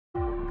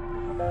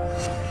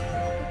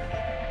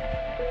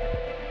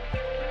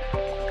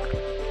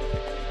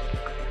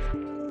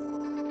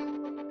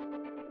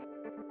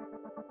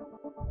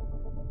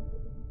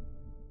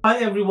Hi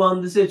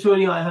everyone, this is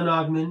attorney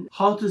Ogmen.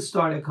 How to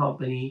start a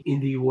company in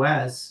the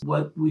US,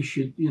 what we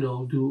should,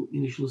 do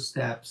initial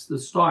steps to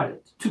start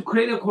it. To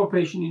create a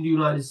corporation in the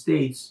United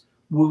States,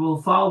 we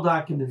will file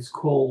documents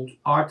called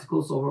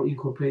Articles of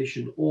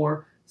Incorporation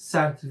or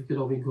Certificate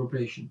of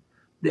Incorporation.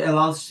 The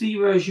LLC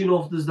version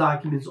of these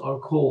documents are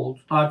called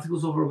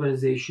Articles of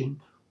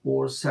Organization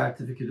or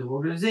Certificate of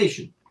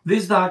Organization.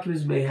 These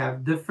documents may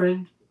have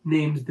different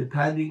names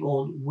depending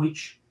on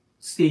which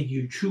state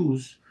you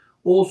choose.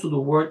 Also, the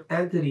word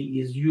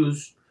entity is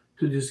used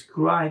to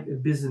describe a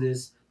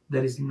business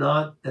that is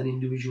not an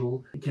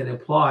individual. It can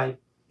apply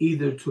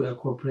either to a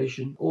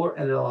corporation or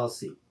an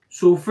LLC.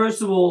 So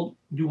first of all,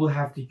 you will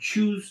have to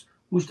choose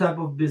which type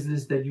of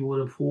business that you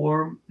want to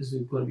form. Is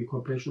it going to be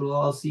corporation or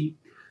LLC?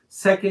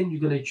 Second,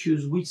 you're going to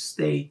choose which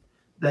state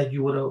that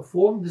you want to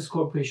form this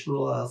corporation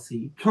or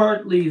LLC.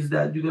 Thirdly, is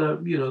that you're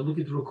going to look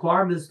at the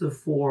requirements to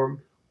form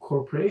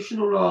corporation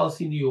or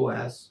LLC in the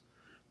US.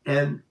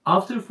 And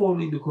after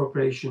forming the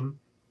corporation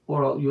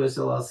or US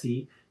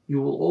LLC, you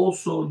will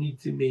also need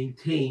to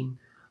maintain,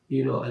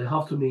 and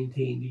have to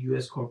maintain the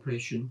US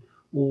corporation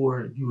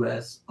or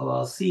US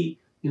LLC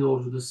in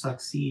order to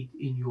succeed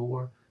in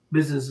your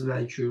business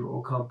venture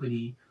or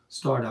company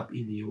startup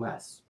in the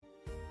US.